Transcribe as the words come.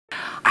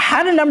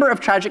had a number of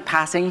tragic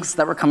passings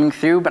that were coming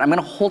through, but I'm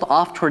gonna hold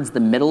off towards the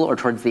middle or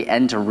towards the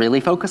end to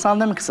really focus on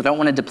them because I don't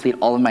wanna deplete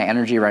all of my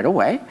energy right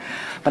away.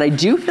 But I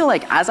do feel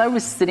like as I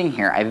was sitting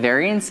here, I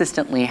very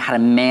insistently had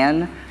a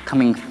man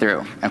coming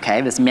through,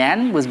 okay? This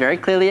man was very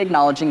clearly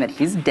acknowledging that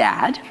he's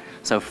dad,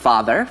 so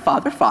father,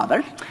 father,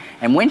 father.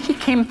 And when he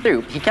came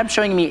through, he kept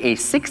showing me a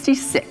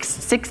 66,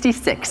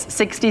 66,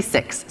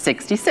 66,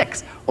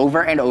 66,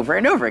 over and over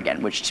and over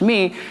again, which to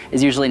me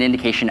is usually an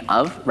indication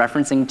of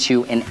referencing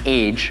to an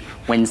age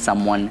when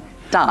someone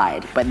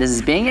died. But this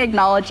is being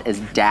acknowledged as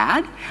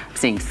dad. I'm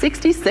seeing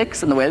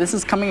 66 in the way this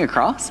is coming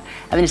across,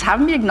 and then he's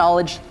having me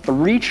acknowledge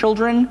 3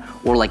 children,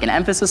 or like an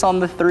emphasis on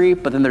the 3,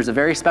 but then there's a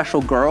very special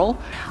girl.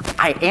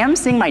 I am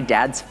seeing my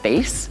dad's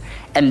face,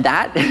 and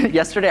that,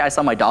 yesterday I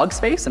saw my dog's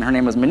face and her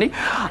name was Mindy.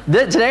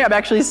 Today I'm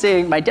actually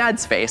seeing my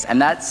dad's face, and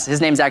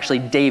his name's actually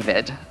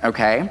David,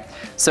 okay?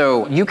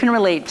 So you can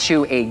relate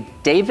to a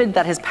David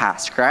that has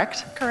passed,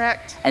 correct?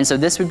 Correct. And so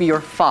this would be your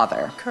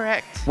father.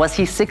 Correct. Was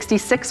he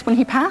 66 when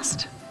he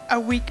passed? A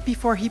week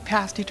before he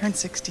passed, he turned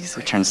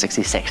 66. He turned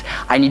 66.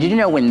 I need you to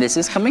know when this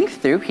is coming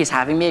through, he's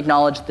having me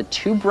acknowledge the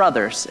 2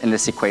 brothers in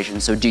this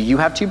equation. So do you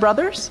have 2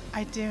 brothers?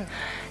 I do.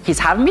 He's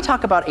having me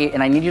talk about 8,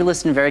 and I need you to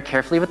listen very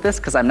carefully with this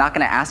because I'm not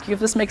gonna ask you if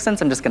this makes sense,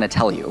 I'm just gonna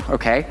tell you,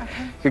 okay?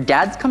 Your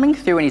dad's coming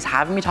through and he's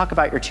having me talk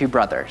about your 2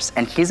 brothers,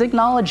 and he's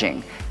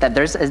acknowledging that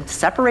there's a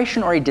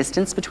separation or a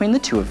distance between the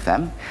 2 of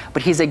them,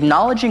 but he's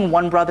acknowledging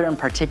one brother in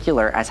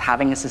particular as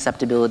having a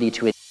susceptibility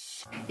to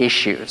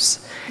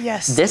issues.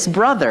 Yes. This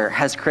brother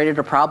has created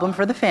a problem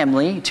for the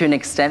family to an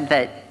extent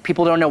that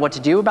people don't know what to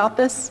do about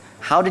this,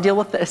 how to deal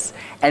with this,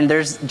 and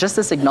there's just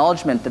this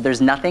acknowledgement that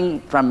there's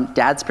nothing from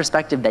dad's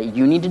perspective that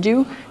you need to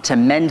do to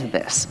mend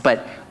this,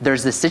 but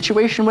there's this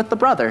situation with the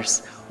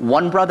brothers.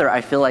 One brother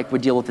I feel like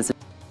would deal with this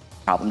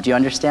problem. Do you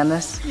understand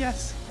this?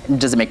 Yes.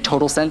 Does it make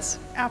total sense?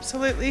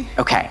 Absolutely.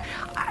 Okay.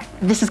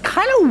 This is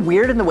kind of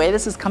weird in the way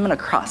this is coming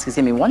across, because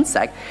give me one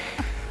sec.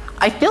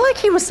 I feel like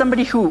he was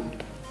somebody who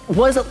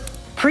was a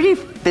pretty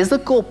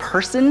physical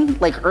person,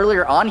 like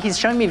earlier on. He's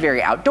showing me very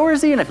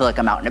outdoorsy, and I feel like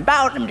I'm out and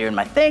about, and I'm doing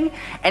my thing,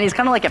 and he's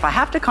kind of like, if I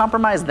have to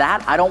compromise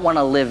that, I don't want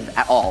to live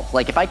at all.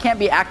 Like, if I can't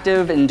be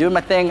active and doing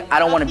my thing, I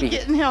don't want to be.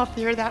 Getting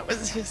healthier, that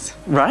was his.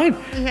 Right?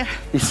 Yeah.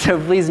 So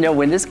please know,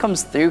 when this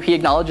comes through, he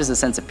acknowledges a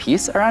sense of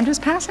peace around his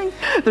passing.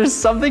 There's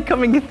something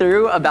coming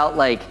through about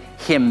like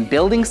him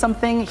building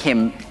something,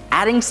 him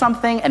adding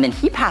something, and then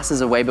he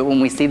passes away, but when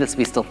we see this,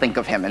 we still think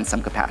of him in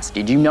some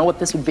capacity. Do you know what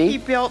this would be? He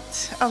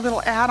built a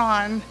little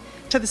add-on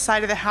to the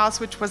side of the house,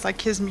 which was like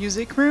his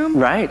music room.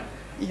 Right.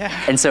 Yeah.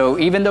 And so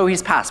even though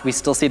he's passed, we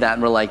still see that,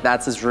 and we're like,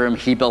 that's his room,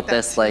 he built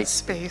this, like,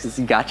 space.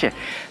 Gotcha.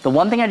 The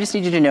one thing I just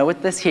need you to know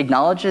with this, he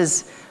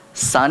acknowledges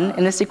son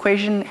in this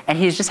equation, and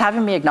he's just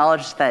having me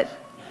acknowledge that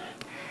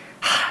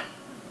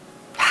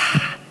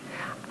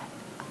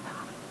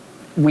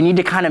we need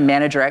to kind of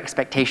manage our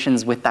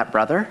expectations with that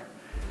brother,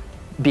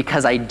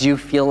 because I do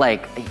feel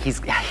like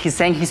he's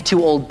saying he's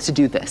too old to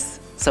do this.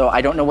 So I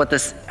don't know what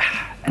this,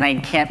 and I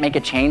can't make a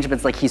change, but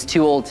it's like he's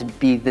too old to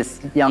be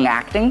this young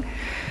acting.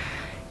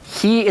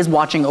 He is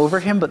watching over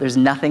him, but there's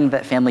nothing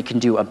that family can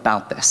do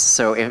about this.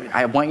 So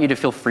I want you to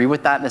feel free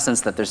with that, in the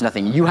sense that there's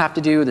nothing you have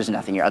to do, there's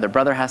nothing your other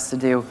brother has to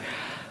do.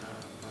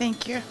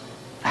 Thank you.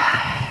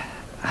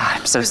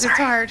 I'm so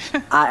sorry. It's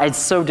hard. It's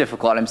so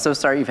difficult. I'm so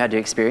sorry you've had to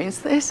experience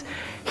this.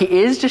 He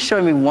is just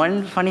showing me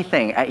one funny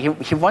thing.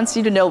 He wants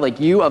you to know, like,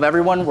 you of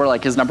everyone were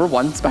like his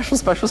 #1 special,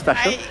 special,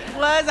 special.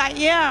 I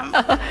am.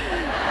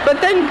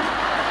 But then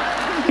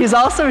he's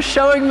also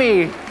showing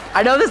me,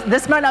 I know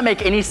this might not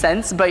make any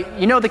sense, but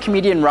you know the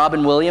comedian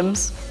Robin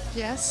Williams?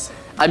 Yes.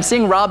 I'm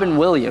seeing Robin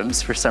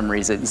Williams for some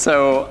reason.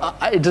 So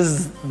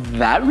does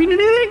that mean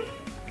anything?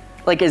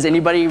 Like, is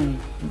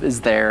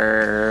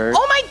there?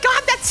 Oh my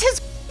God, that's his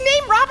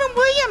name, Robin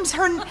Williams.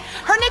 Her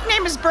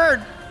nickname is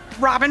Bird.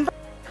 Robin.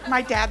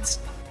 My dad's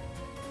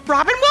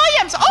Robin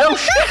Williams. Oh, no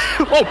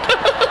my God.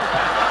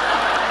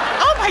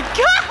 Oh my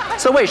God.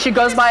 So wait, she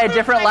goes by a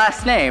different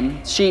last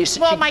name.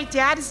 Well, my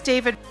dad is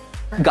David.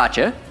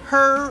 Gotcha.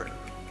 Her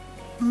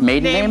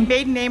maiden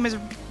name is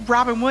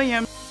Robin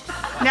Williams.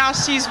 Now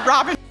she's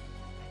Robin.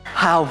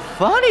 How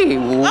funny.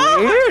 Weird.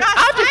 Oh gosh, I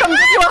have to come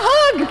give you a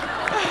hug.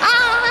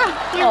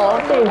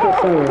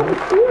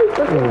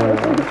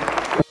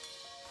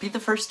 Be the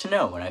first to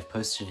know when I've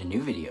posted a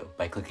new video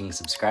by clicking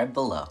subscribe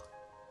below.